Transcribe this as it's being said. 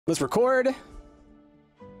Let's record.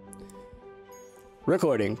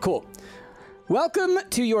 Recording. Cool. Welcome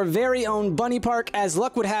to your very own bunny park. As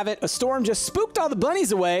luck would have it, a storm just spooked all the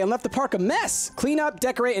bunnies away and left the park a mess. Clean up,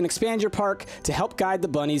 decorate, and expand your park to help guide the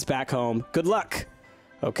bunnies back home. Good luck.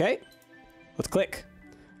 Okay. Let's click.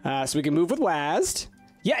 So we can move with WASD.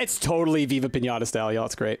 Yeah, it's totally Viva Pinata style, y'all.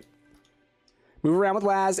 It's great. Move around with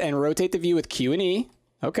WASD and rotate the view with Q and E.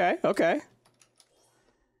 Okay, okay.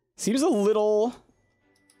 Seems a little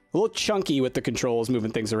chunky with the controls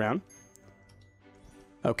moving things around.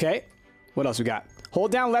 Okay. What else we got?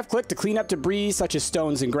 Hold down left click to clean up debris such as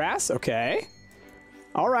stones and grass. Okay.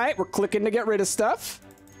 All right, we're clicking to get rid of stuff.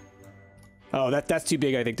 Oh, that's too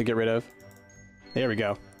big, I think, to get rid of. There we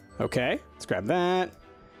go. Okay, let's grab that.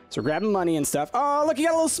 So we're grabbing money and stuff. Oh, look, you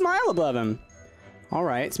got a little smile above him. All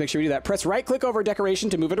right, let's make sure we do that. Press right click over a decoration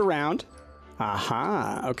to move it around.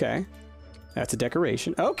 Aha, okay. That's a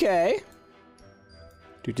decoration. Okay.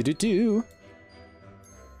 Do.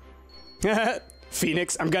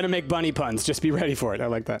 Phoenix, I'm gonna make bunny puns. Just be ready for it. I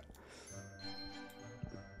like that.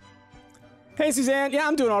 Hey, Suzanne. Yeah,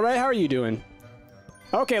 I'm doing all right. How are you doing?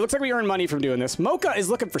 Okay, looks like we earn money from doing this. Mocha is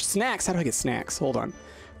looking for snacks. How do I get snacks? Hold on.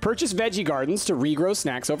 Purchase veggie gardens to regrow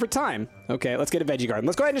snacks over time. Okay, let's get a veggie garden.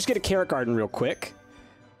 Let's go ahead and just get a carrot garden real quick.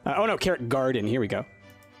 Oh, no, carrot garden. Here we go.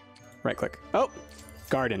 Right click. Oh,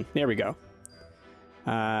 garden. There we go.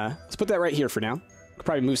 Let's put that right here for now. Could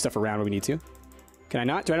probably move stuff around when we need to. Can I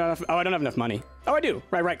not? Do I not have? Oh, I don't have enough money. Oh, I do.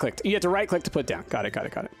 Right clicked. You have to right click to put down. Got it.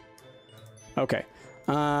 Okay.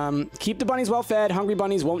 Keep the bunnies well fed. Hungry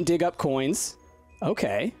bunnies won't dig up coins.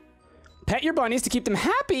 Okay. Pet your bunnies to keep them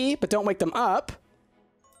happy, but don't wake them up.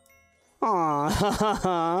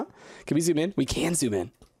 Aww. Can we zoom in? We can zoom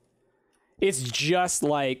in. It's just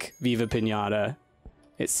like Viva Pinata,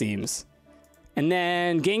 it seems. And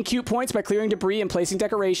then gain cute points by clearing debris and placing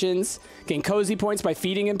decorations. Gain cozy points by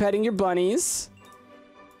feeding and petting your bunnies.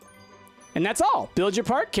 And that's all. Build your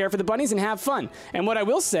park, care for the bunnies, and have fun. And what I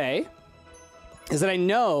will say is that I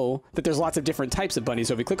know that there's lots of different types of bunnies.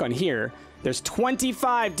 So if we click on here, there's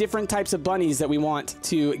 25 different types of bunnies that we want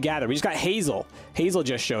to gather. We just got Hazel. Hazel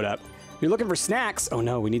just showed up. You're looking for snacks. Oh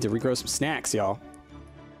no, we need to regrow some snacks, y'all.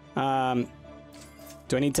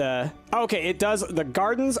 Do I need to... Okay, it does. The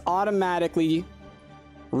gardens automatically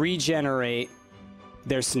regenerate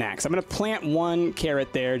their snacks. I'm going to plant one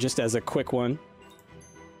carrot there just as a quick one.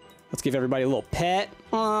 Let's give everybody a little pet.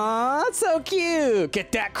 Aw, that's so cute.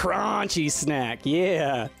 Get that crunchy snack.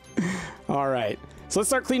 Yeah. All right. So let's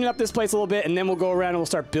start cleaning up this place a little bit, and then we'll go around and we'll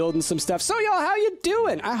start building some stuff. So, y'all, how you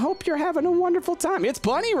doing? I hope you're having a wonderful time. It's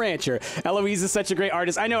Bunny Rancher. Eloise is such a great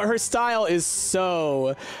artist. I know her style is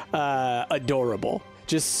so adorable.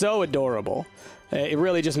 Just so adorable. It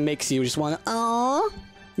really just makes you just want to, aw.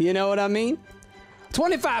 You know what I mean?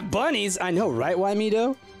 25 bunnies. I know, right,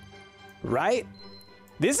 Wymito? Right?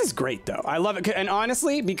 This is great, though. I love it. And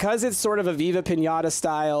honestly, because it's sort of a Viva Pinata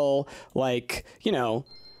style, like, you know,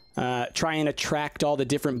 try and attract all the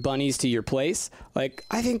different bunnies to your place. Like,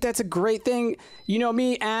 I think that's a great thing. You know,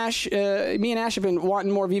 me and Ash have been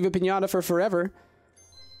wanting more Viva Pinata for forever.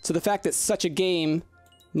 So the fact that such a game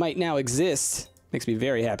might now exist makes me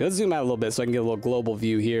very happy. Let's zoom out a little bit so I can get a little global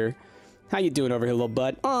view here. How you doing over here, little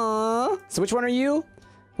bud? Aww. So which one are you?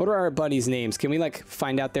 What are our bunnies' names? Can we, like,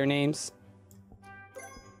 find out their names?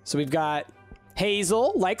 So we've got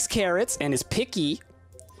Hazel, likes carrots, and is picky.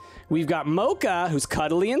 We've got Mocha, who's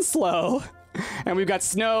cuddly and slow. And we've got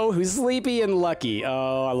Snow, who's sleepy and lucky.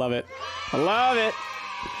 Oh, I love it. I love it.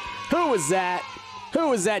 Who was that? Who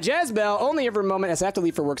was that? Jezbel, only every moment as I have to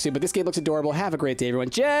leave for work soon, but this game looks adorable. Have a great day, everyone.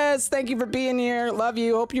 Jez, thank you for being here. Love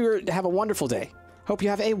you. Hope you have a wonderful day. Hope you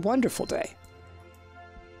have a wonderful day.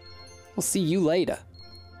 We'll see you later.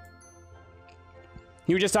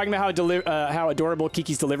 You were just talking about how adorable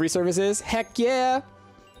Kiki's delivery service is? Heck yeah.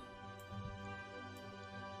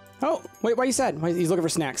 Oh, wait, why are you sad? He's looking for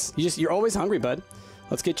snacks. You're always hungry, bud.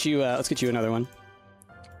 Let's get you another one.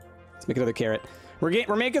 Let's make another carrot.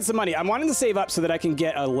 We're making some money. I'm wanting to save up so that I can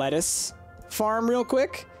get a lettuce farm real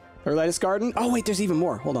quick. Or lettuce garden. Oh, wait, there's even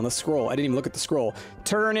more. Hold on, let's scroll. I didn't even look at the scroll.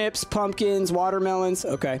 Turnips, pumpkins, watermelons.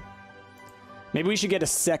 Okay. Maybe we should get a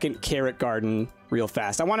second carrot garden real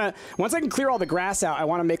fast. Once I can clear all the grass out, I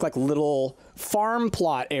want to make like little farm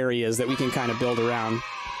plot areas that we can kind of build around.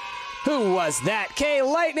 Who was that? Kay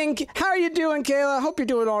Lightning. How are you doing, Kayla? Hope you're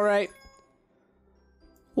doing all right.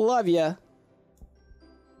 Love ya.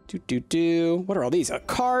 What are all these? A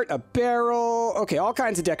cart, a barrel. Okay, all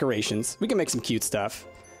kinds of decorations. We can make some cute stuff.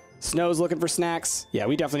 Snow's looking for snacks. Yeah,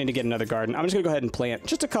 we definitely need to get another garden. I'm just gonna go ahead and plant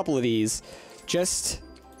just a couple of these just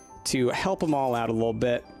to help them all out a little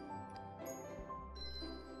bit.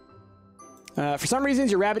 For some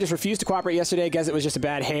reasons, your rabbit just refused to cooperate yesterday. I guess it was just a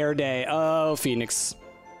bad hair day. Oh, Phoenix.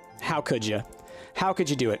 How could you? How could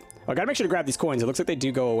you do it? Oh, I gotta make sure to grab these coins. It looks like they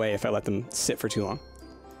do go away if I let them sit for too long.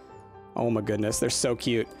 Oh my goodness, they're so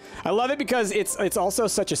cute. I love it because it's also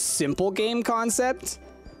such a simple game concept,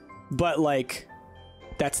 but like,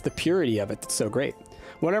 that's the purity of it. That's so great.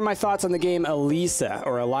 What are my thoughts on the game Elisa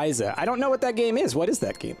or Eliza? I don't know what that game is. What is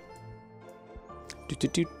that game?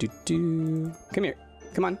 Come here.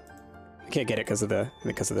 Come on. I can't get it because of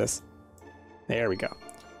this. There we go.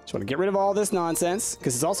 Just want to get rid of all this nonsense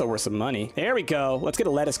because it's also worth some money. There we go. Let's get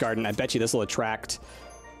a lettuce garden. I bet you this will attract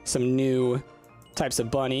some new types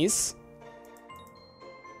of bunnies.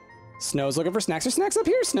 Snow's looking for snacks. There's snacks up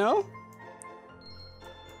here, Snow.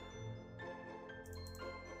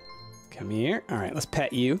 Come here. All right, let's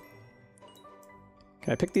pet you.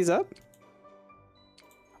 Can I pick these up?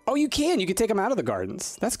 Oh, you can. You can take them out of the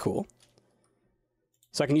gardens. That's cool.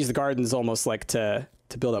 So I can use the gardens almost like to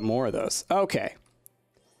build up more of those. Okay.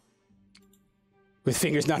 With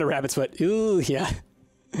fingers, not a rabbit's foot. Ooh, yeah.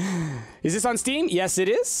 Is this on Steam? Yes, it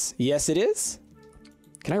is. Yes, it is.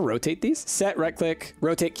 Can I rotate these? Set, right click,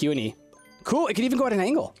 rotate Q and E. Cool, it can even go at an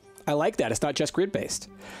angle. I like that, it's not just grid-based.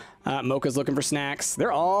 Mocha's looking for snacks.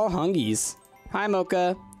 They're all hungies. Hi,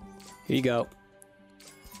 Mocha. Here you go.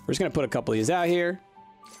 We're just gonna put a couple of these out here.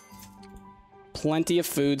 Plenty of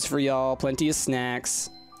foods for y'all, plenty of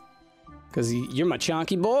snacks. Because you're my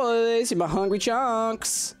chunky boys, you're my hungry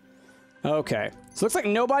chunks. Okay, so looks like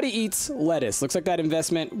nobody eats lettuce. Looks like that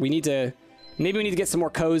investment, maybe we need to get some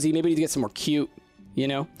more cozy, maybe we need to get some more cute. You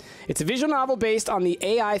know, it's a visual novel based on the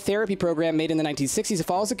AI therapy program made in the 1960s. It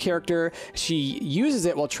follows a character. She uses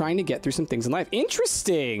it while trying to get through some things in life.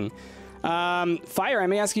 Interesting. Fire, I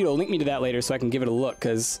may ask you to link me to that later so I can give it a look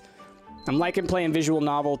because I'm liking playing visual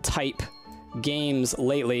novel type games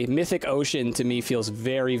lately. Mythic Ocean to me feels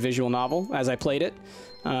very visual novel as I played it.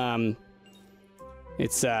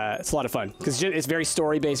 It's a lot of fun because it's very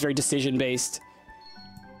story based, very decision based.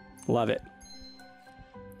 Love it.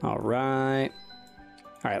 All right.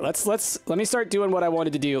 All right, let me start doing what I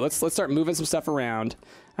wanted to do. Let's start moving some stuff around.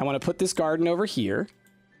 I want to put this garden over here.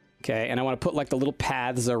 Okay, and I want to put like the little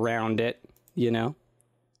paths around it, you know.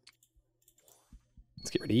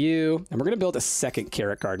 Let's get rid of you. And we're going to build a second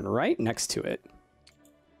carrot garden right next to it.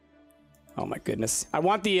 Oh my goodness. I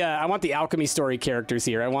want the Alchemy Story characters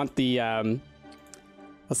here. I want the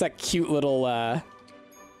what's that cute little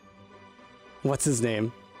what's his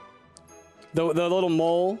name? The little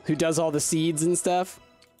mole who does all the seeds and stuff.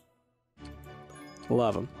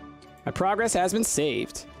 Love him. My progress has been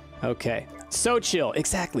saved. Okay. So chill.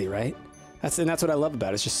 Exactly, right? That's what I love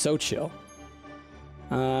about it. It's just so chill.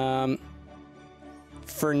 For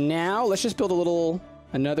now, let's just build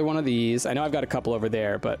another one of these. I know I've got a couple over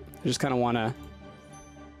there, but I just kind of want to...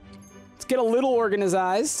 Let's get a little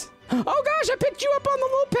organized. Oh gosh, I picked you up on the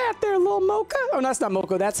little path there, little Mocha. Oh, no, that's not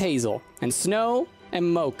Mocha. That's Hazel. And Snow and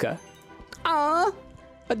Mocha. Ah,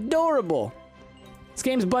 adorable. This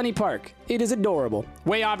game's Bunny Park. It is adorable.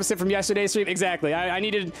 Way opposite from yesterday's stream. Exactly. I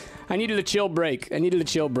needed a chill break. I needed a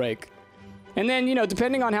chill break. And then, you know,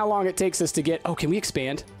 depending on how long it takes us to get... Oh, can we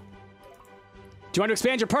expand? Do you want to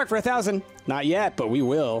expand your park for 1,000? Not yet, but we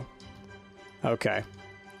will. Okay.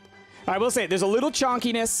 I will say, there's a little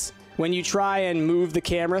chonkiness when you try and move the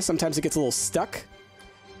camera. Sometimes it gets a little stuck.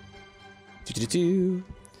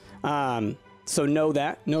 So know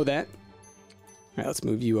that. Know that. All right, let's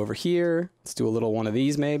move you over here. Let's do a little one of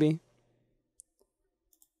these, maybe.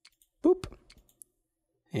 Boop.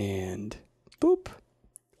 And boop.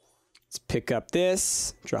 Let's pick up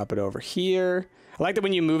this. Drop it over here. I like that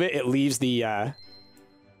when you move it, it leaves the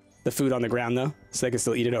food on the ground, though. So they can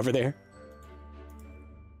still eat it over there.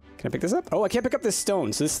 Can I pick this up? Oh, I can't pick up this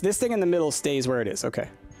stone. So this thing in the middle stays where it is. Okay.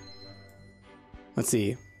 Let's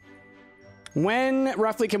see. When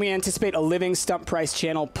roughly can we anticipate a living Stumpt Price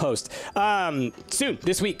channel post? Soon,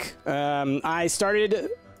 this week. I started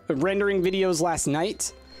rendering videos last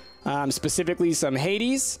night, specifically some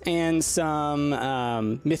Hades and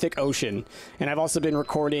some Mythic Ocean. And I've also been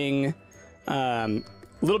recording a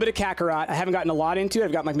little bit of Kakarot. I haven't gotten a lot into it.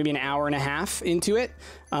 I've got like maybe an hour and a half into it.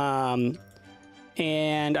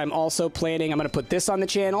 And I'm also planning, I'm going to put this on the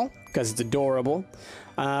channel because it's adorable.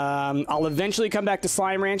 I'll eventually come back to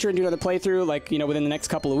Slime Rancher and do another playthrough, like, you know, within the next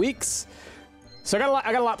couple of weeks. So I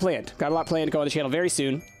got a lot planned. Got a lot planned to go on the channel very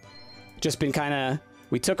soon. Just been kind of...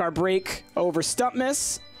 We took our break over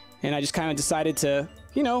Stumpmas, and I just kind of decided to,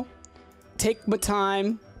 you know, take my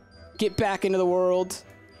time, get back into the world,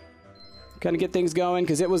 kind of get things going,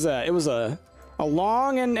 because it was a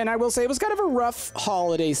long, and I will say it was kind of a rough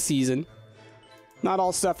holiday season. Not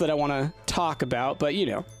all stuff that I want to talk about, but, you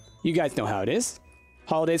know, You guys know how it is.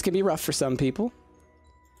 Holidays can be rough for some people.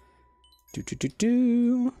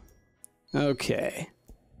 Okay.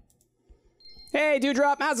 Hey,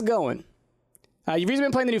 Dewdrop, how's it going? You've recently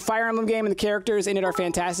been playing the new Fire Emblem game, and the characters in it are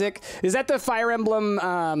fantastic. Is that the Fire Emblem,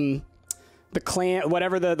 the clan,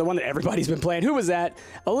 whatever, the one that everybody's been playing? Who was that?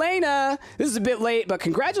 Elena, this is a bit late, but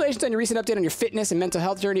congratulations on your recent update on your fitness and mental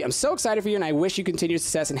health journey. I'm so excited for you, and I wish you continued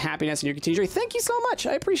success and happiness in your continued journey. Thank you so much.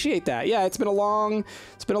 I appreciate that. Yeah, it's been a long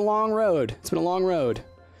road. It's been a long road.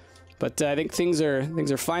 But I think things are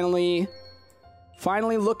finally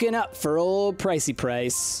looking up for old Pricey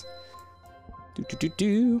Price.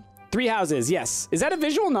 3 Houses, yes. Is that a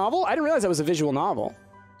visual novel? I didn't realize that was a visual novel.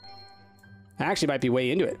 I actually might be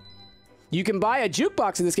way into it. You can buy a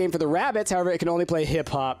jukebox in this game for the rabbits, however, it can only play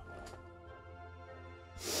hip-hop.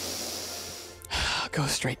 Go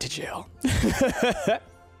straight to jail.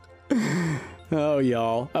 Oh,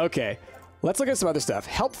 y'all. Okay. Let's look at some other stuff.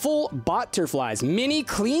 Helpful botterflies. Mini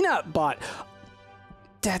cleanup bot.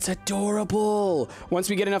 That's adorable. Once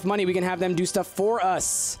we get enough money, we can have them do stuff for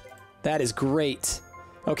us. That is great.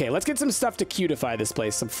 Okay, let's get some stuff to cutify this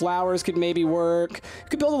place. Some flowers could maybe work. We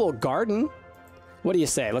could build a little garden. What do you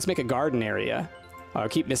say? Let's make a garden area. Oh, I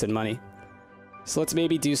keep missing money. So let's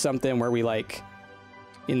maybe do something where we, like,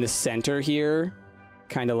 in the center here,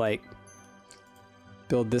 kind of like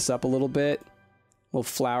build this up a little bit. Little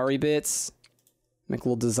flowery bits. Make a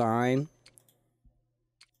little design.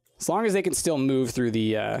 As long as they can still move through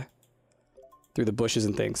the bushes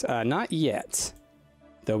and things. Not yet.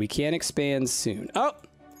 Though we can expand soon. Oh!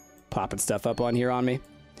 Popping stuff up on here on me.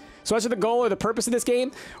 So as for the goal or the purpose of this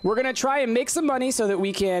game, we're going to try and make some money so that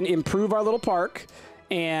we can improve our little park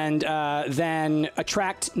and then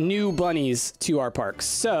attract new bunnies to our park.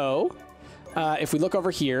 So if we look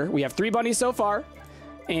over here, we have 3 bunnies so far.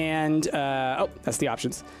 And, oh, that's the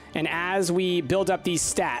options. And as we build up these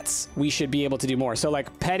stats, we should be able to do more. So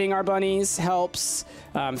like petting our bunnies helps,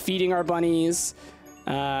 feeding our bunnies,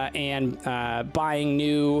 and buying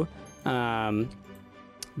new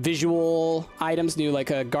visual items, new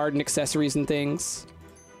like garden accessories and things,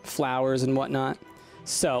 flowers and whatnot.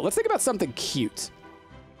 So let's think about something cute.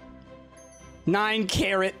 9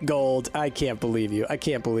 karat gold. I can't believe you. I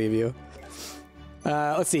can't believe you.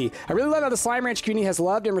 Let's see. I really love how the Slime Ranch community has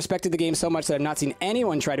loved and respected the game so much that I've not seen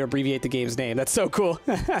anyone try to abbreviate the game's name. That's so cool.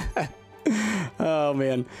 Oh,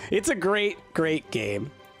 man. It's a great, great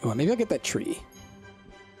game. Oh, maybe I'll get that tree.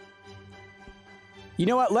 You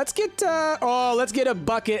know what? Let's get, let's get a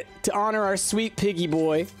bucket to honor our sweet piggy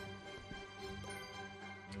boy.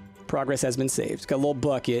 Progress has been saved. Got a little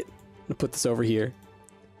bucket. I'm gonna put this over here.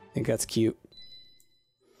 I think that's cute.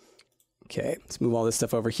 Okay, let's move all this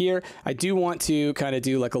stuff over here. I do want to kind of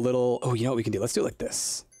do like a little, oh, you know what we can do? Let's do it like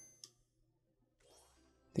this.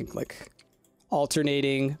 I think like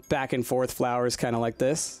alternating back and forth flowers, kind of like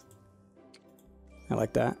this. I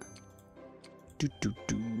like that.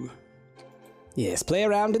 Yes, play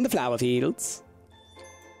around in the flower fields.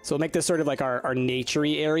 So we'll make this sort of like our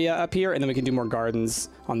nature-y area up here, and then we can do more gardens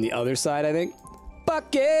on the other side, I think.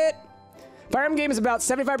 Bucket! Fire Emblem game is about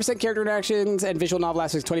 75% character interactions and visual novel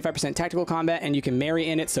aspects, 25% tactical combat, and you can marry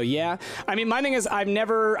in it, so yeah. I mean, my thing is, I've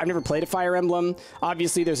never played a Fire Emblem.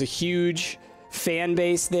 Obviously, there's a huge fan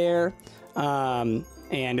base there, and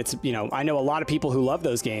it's, you know, I know a lot of people who love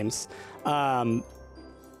those games.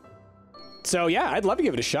 So yeah, I'd love to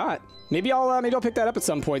give it a shot. Maybe I'll pick that up at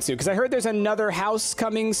some point soon, because I heard there's another house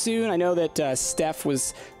coming soon. I know that Steph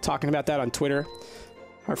was talking about that on Twitter.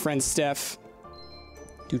 Our friend Steph.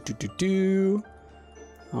 All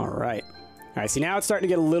right. All right, see, now it's starting to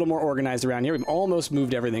get a little more organized around here. We've almost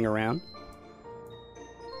moved everything around.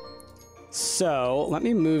 So let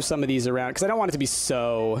me move some of these around, because I don't want it to be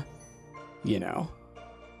so, you know,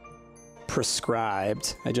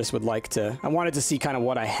 prescribed. I just would like to, I wanted to see kind of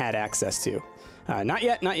what I had access to. Not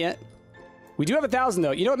yet, not yet. We do have 1,000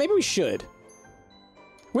 though. You know what, maybe we should.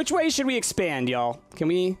 Which way should we expand, y'all? Can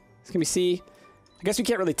we see? I guess we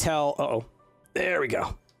can't really tell. Uh-oh. There we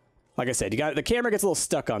go. Like I said, the camera gets a little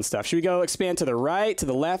stuck on stuff. Should we go expand to the right, to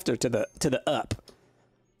the left, or to the up?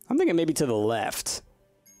 I'm thinking maybe to the left,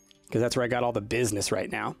 because that's where I got all the business right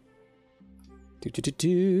now.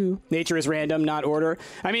 Nature is random, not order.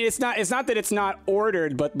 I mean, it's not that it's not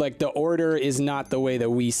ordered, but like the order is not the way that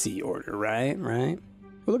we see order, right? Right?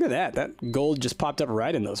 Well, look at that. That gold just popped up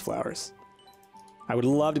right in those flowers. I would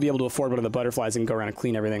love to be able to afford one of the butterflies and go around and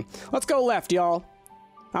clean everything. Let's go left, y'all.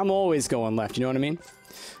 I'm always going left, you know what I mean?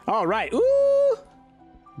 All right. Ooh!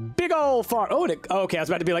 Big old farm. Oh, okay, I was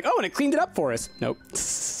about to be like, oh, and it cleaned it up for us. Nope.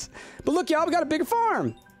 But look, y'all, we got a bigger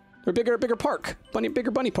farm. Or bigger park.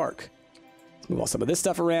 Bigger bunny park. Let's move all some of this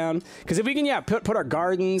stuff around. Because if we can, yeah, put our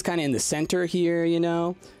gardens kind of in the center here, you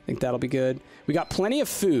know, I think that'll be good. We got plenty of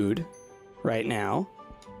food right now.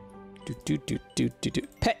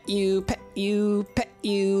 Pet you, pet you, pet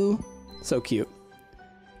you. So cute.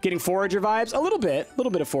 Getting forager vibes? A little bit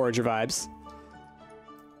of forager vibes.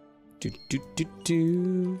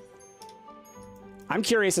 I'm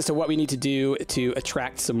curious as to what we need to do to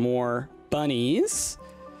attract some more bunnies.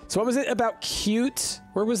 So what was it about cute?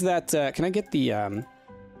 Where was that? Can I get the...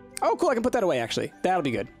 Oh, cool. I can put that away, actually. That'll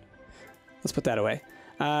be good. Let's put that away.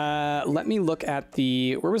 Let me look at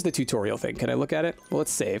the... Where was the tutorial thing? Can I look at it? Well,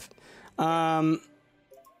 let's save. Because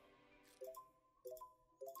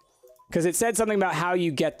it said something about how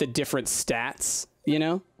you get the different stats, you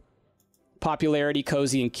know? Popularity,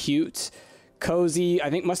 cozy, and cute. Cozy, I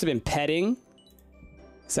think, must have been petting.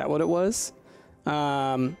 Is that what it was?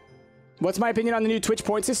 What's my opinion on the new Twitch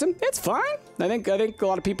point system? It's fine. I think a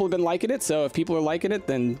lot of people have been liking it, so if people are liking it,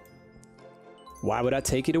 then why would I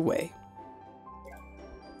take it away?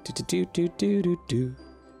 Let's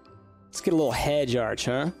get a little hedge arch,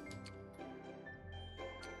 huh?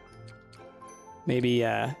 Maybe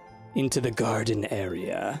into the garden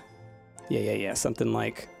area. Yeah. Something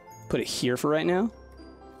like, put it here for right now.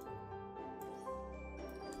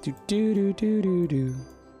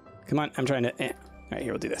 Come on, I'm trying to... All right,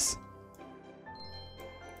 here, we'll do this.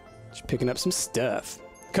 Just picking up some stuff.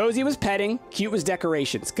 Cozy was petting. Cute was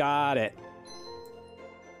decorations. Got it.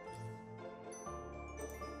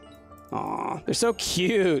 Aw, they're so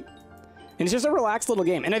cute. And it's just a relaxed little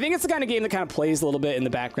game. And I think it's the kind of game that kind of plays a little bit in the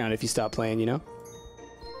background if you stop playing, you know?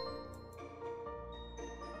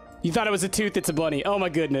 You thought it was a tooth, it's a bunny. Oh my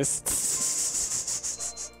goodness.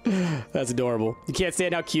 That's adorable. You can't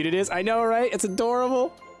stand how cute it is. I know, right? It's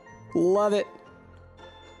adorable. Love it.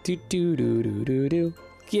 Do.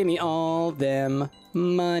 Give me all them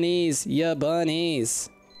monies, ya bunnies.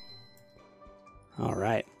 All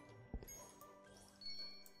right.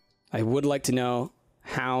 I would like to know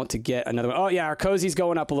how to get another one. Oh yeah, our cozy's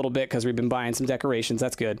going up a little bit because we've been buying some decorations.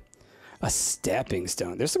 That's good. A stepping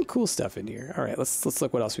stone. There's some cool stuff in here. All right, let's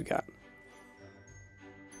look what else we got.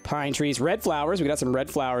 Pine trees, red flowers. We got some red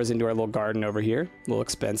flowers into our little garden over here. A little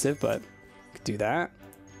expensive, but we could do that.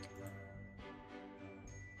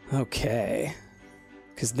 Okay.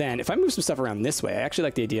 Because then, if I move some stuff around this way, I actually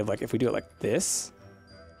like the idea of, like, if we do it like this.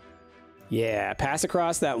 Yeah, pass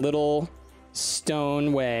across that little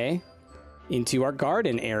stone way into our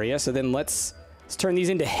garden area. So then let's turn these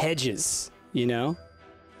into hedges, you know?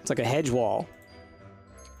 It's like a hedge wall.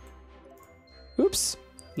 Oops,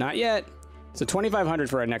 not yet. So 2,500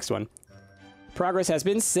 for our next one. Progress has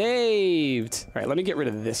been saved. All right, let me get rid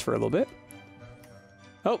of this for a little bit.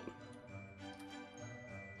 Oh.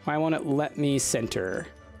 Why won't it let me center?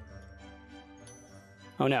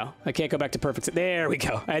 Oh no, I can't go back to perfect. There we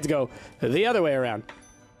go. I had to go the other way around.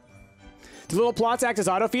 Do little plots act as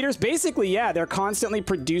auto feeders? Basically, yeah, they're constantly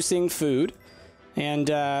producing food. And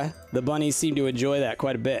the bunnies seem to enjoy that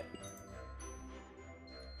quite a bit.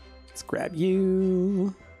 Let's grab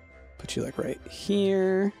you. Put you like right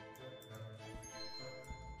here.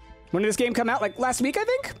 When did this game come out? Like last week, I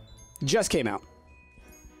think? Just came out.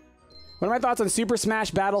 What are my thoughts on Super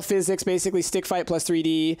Smash Battle Physics? Basically stick fight plus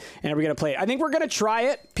 3D. And are we going to play it? I think we're going to try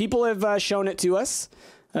it. People have shown it to us.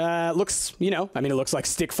 Looks, you know, I mean, it looks like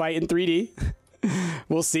stick fight in 3D.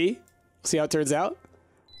 We'll see. See how it turns out.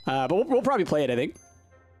 But we'll probably play it, I think.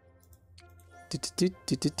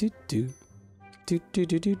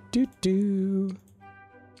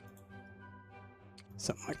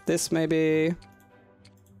 Something like this, maybe.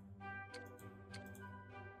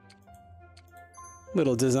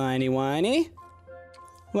 Little designy whiny.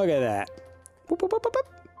 Look at that. Whoop, whoop, whoop, whoop.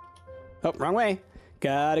 Oh, wrong way.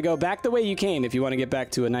 Gotta go back the way you came if you want to get back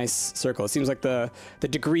to a nice circle. It seems like the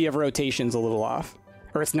degree of rotation's a little off.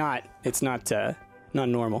 Or it's not. It's not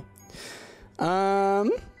normal.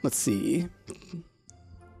 Let's see.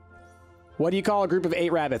 What do you call a group of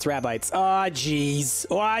 8 rabbits? Rabbites. Aw, jeez.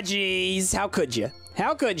 Aw, jeez. How could you?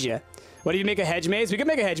 How could you? What do you make a hedge maze? We could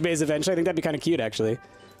make a hedge maze eventually. I think that'd be kind of cute, actually.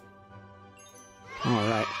 All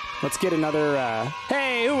right. Let's get another,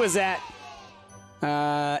 hey, who was that?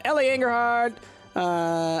 Ellie Angerhard,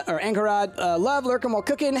 or Angerhard, love lurking while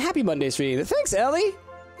cooking. Happy Monday stream. Thanks, Ellie.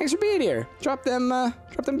 Thanks for being here. Drop them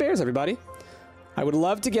bears, everybody. I would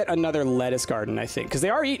love to get another lettuce garden, I think, because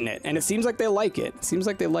they are eating it, and it seems like they like it. It seems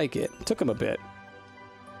like they like it. It took them a bit.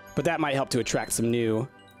 But that might help to attract some new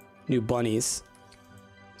bunnies.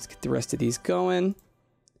 Let's get the rest of these going.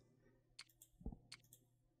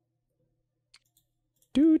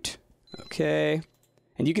 Doot. Okay.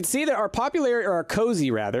 And you can see that our popularity, or our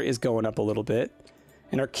cozy, rather, is going up a little bit.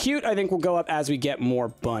 And our cute, I think, will go up as we get more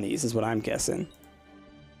bunnies, is what I'm guessing.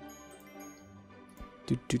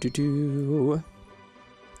 They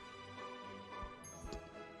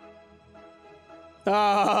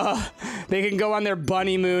can go on their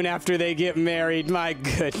bunny moon after they get married. My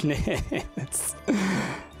goodness.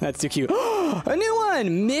 That's too cute. A new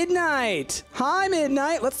one! Midnight! Hi,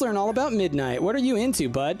 Midnight! Let's learn all about Midnight. What are you into,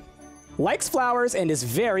 bud? Likes flowers and is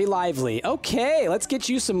very lively. Okay, let's get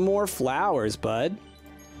you some more flowers, bud.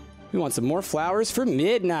 We want some more flowers for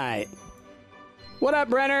Midnight. What up,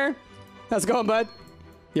 Brenner? How's it going, bud?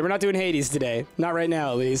 Yeah, we're not doing Hades today. Not right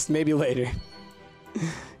now, at least. Maybe later.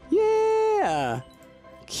 Yeah!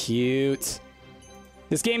 Cute.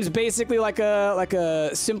 This game's basically like a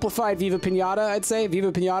simplified Viva Pinata, I'd say.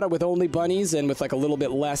 Viva Pinata with only bunnies and with like a little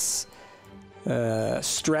bit less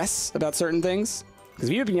stress about certain things. Because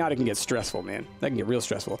Viva Pinata can get stressful, man. That can get real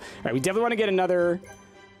stressful. All right, we definitely want to get another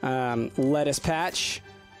lettuce patch.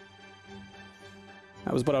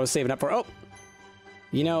 That was what I was saving up for. Oh,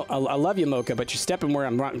 you know, I love you, Mocha, but you're stepping where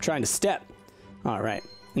I'm trying to step. All right.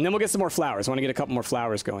 And then we'll get some more flowers. I want to get a couple more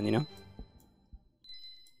flowers going, you know?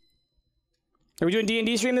 Are we doing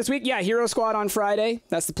D&D stream this week? Yeah, Hero Squad on Friday.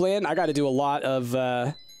 That's the plan. I got to do a lot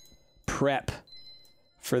of prep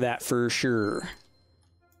for that for sure.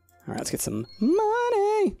 All right, let's get some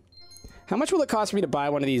money. How much will it cost for me to buy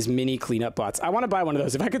one of these mini cleanup bots? I want to buy one of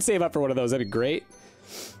those. If I could save up for one of those, that'd be great.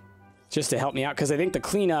 Just to help me out, because I think the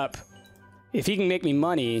cleanup, if he can make me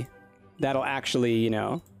money, that'll actually, you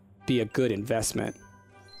know, be a good investment.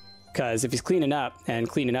 Because if he's cleaning up, and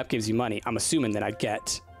cleaning up gives you money, I'm assuming that I'd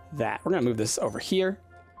get that. We're going to move this over here.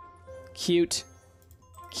 Cute.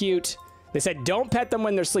 Cute. They said don't pet them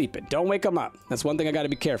when they're sleeping. Don't wake them up. That's one thing I got to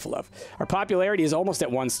be careful of. Our popularity is almost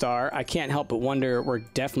at 1 star. I can't help but wonder we're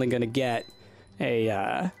definitely going to get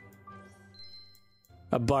a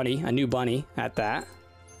bunny, a new bunny at that.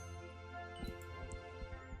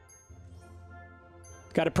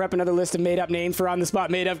 Got to prep another list of made-up names for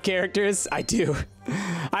on-the-spot made-up characters. I do.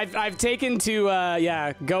 I've taken to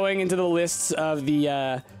yeah, going into the lists of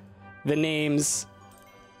the names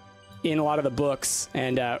in a lot of the books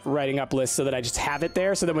and writing up lists so that I just have it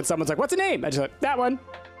there. So that when someone's like, "What's a name?" I just like that one.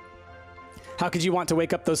 How could you want to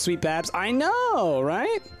wake up those sweet babs? I know,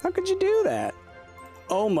 right? How could you do that?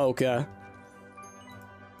 Oh, Mocha.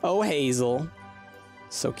 Oh, Hazel.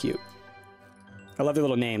 So cute. I love their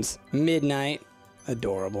little names. Midnight.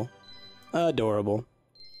 Adorable. Adorable.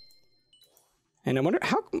 And I wonder,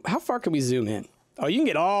 how far can we zoom in? Oh, you can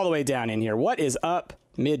get all the way down in here. What is up,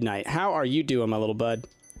 Midnight? How are you doing, my little bud?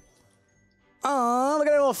 Oh, look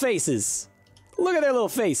at their little faces. Look at their little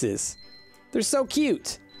faces. They're so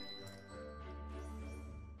cute.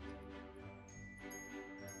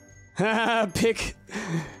 Pick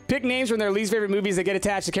names from their least favorite movies that get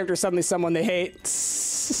attached to characters suddenly someone they hate.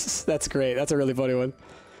 That's great. That's a really funny one.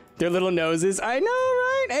 Their little noses. I know,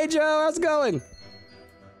 right? Hey, Joe, how's it going?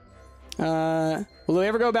 Will we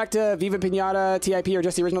ever go back to Viva Pinata, TIP, or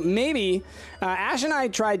just the original? Maybe. Ash and I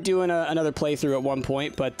tried doing another playthrough at one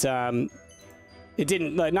point, but it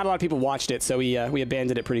didn't. Not a lot of people watched it, so we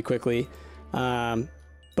abandoned it pretty quickly.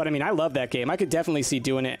 But I mean, I love that game. I could definitely see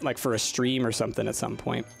doing it like for a stream or something at some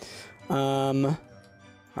point. All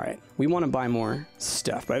right, we want to buy more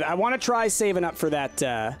stuff, but I want to try saving up for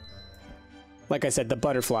that. Like I said, the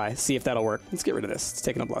butterfly. See if that'll work. Let's get rid of this. It's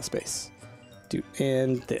taking up a lot of space. Dude,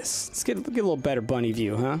 and this. Let's get a little better bunny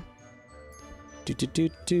view, huh?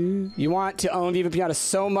 You want to own Viva Pinata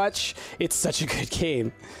so much. It's such a good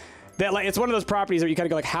game. That like it's one of those properties where you kind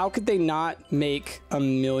of go like, how could they not make a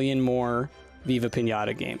million more Viva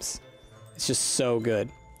Pinata games? It's just so good.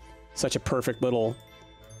 Such a perfect little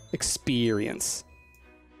experience.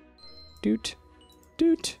 Doot.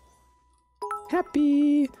 Doot.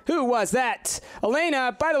 Happy. Who was that?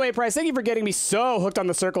 Elena. By the way, Price, thank you for getting me so hooked on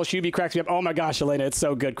the circle. Shuby cracks me up. Oh my gosh, Elena, it's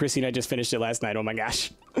so good. Christine, I just finished it last night. Oh my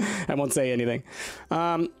gosh. I won't say anything.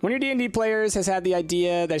 One of your D&D players has had the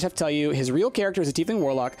idea that I just have to tell you, his real character is a tiefling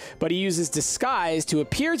warlock, but he uses disguise to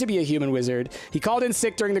appear to be a human wizard. He called in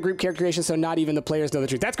sick during the group character creation, so not even the players know the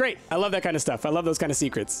truth. That's great. I love that kind of stuff. I love those kind of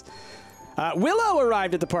secrets. Willow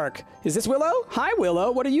arrived at the park. Is this Willow? Hi,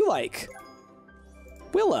 Willow. What are you like?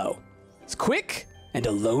 Willow. It's quick and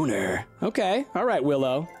a loner. Okay. All right,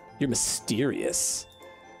 Willow. You're mysterious.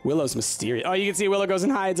 Willow's mysterious. Oh, you can see Willow goes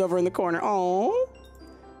and hides over in the corner. Oh.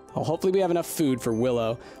 Oh, hopefully we have enough food for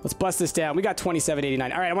Willow. Let's bust this down. We got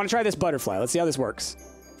 27.89. All right, I want to try this butterfly. Let's see how this works.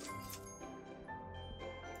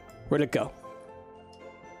 Where'd it go?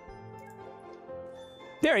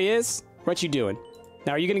 There he is. What you doing?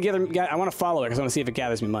 Now, are you going to gather... I want to follow it because I want to see if it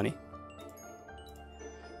gathers me money.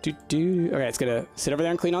 Okay, it's going to sit over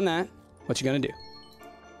there and clean on that. What you going to do?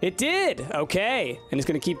 It did. Okay. And it's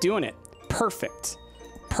going to keep doing it. Perfect.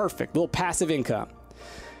 Perfect. Little passive income.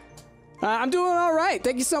 I'm doing all right.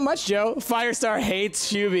 Thank you so much, Joe. Firestar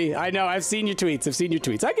hates Shuby. I know. I've seen your tweets. I've seen your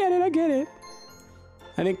tweets. I get it. I get it.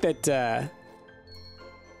 I think that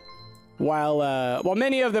while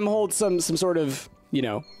many of them hold some sort of, you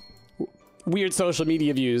know, weird social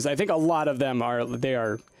media views, I think a lot of them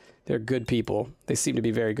they're good people. They seem to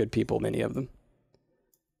be very good people, many of them.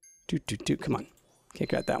 Come on. Can't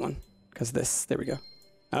grab that one. Because this. There we go.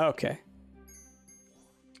 Okay.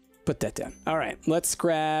 Put that down. All right. Let's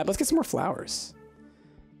get some more flowers.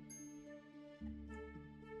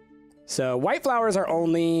 So white flowers are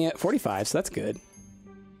only 45, so that's good.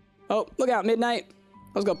 Oh, look out, midnight.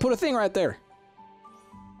 I was going to put a thing right there.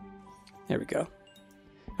 There we go.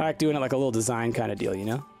 I like doing it like a little design kind of deal, you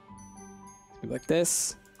know? Maybe like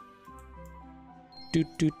this. Do.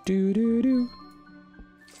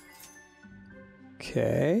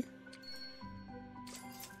 Okay.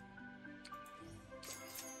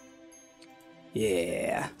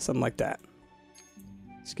 Yeah, something like that.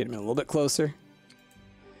 Just get him in a little bit closer.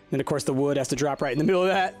 Then, of course, the wood has to drop right in the middle of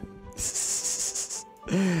that.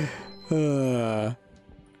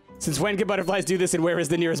 Since when can butterflies do this, and where is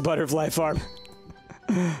the nearest butterfly farm?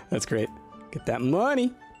 That's great. Get that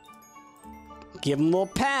money. Give them little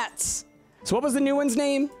pats. So what was the new one's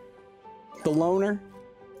name? The loner?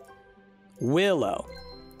 Willow.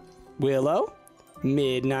 Willow.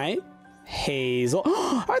 Midnight. Hazel.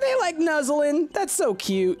 Are they like nuzzling? That's so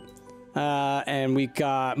cute. And we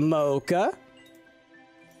got Mocha.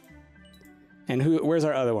 And where's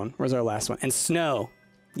our other one? Where's our last one? And Snow.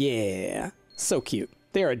 Yeah. So cute.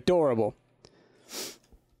 They're adorable.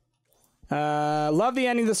 Love the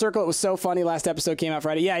ending of the circle. It was so funny. Last episode came out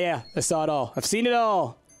Friday. Yeah. I saw it all. I've seen it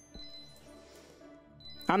all.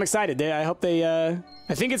 I'm excited. I hope they...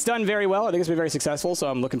 I think it's done very well. I think it's been very successful, so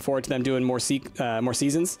I'm looking forward to them doing more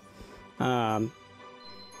seasons. I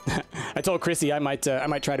told Chrissy I might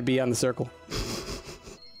try to be on the circle.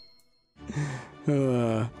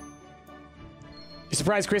 You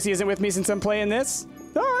surprised Chrissy isn't with me since I'm playing this?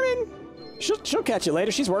 No, I mean, she'll catch it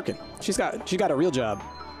later. She's working. She's got a real job.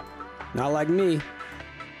 Not like me.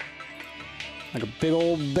 Like a big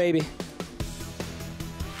old baby.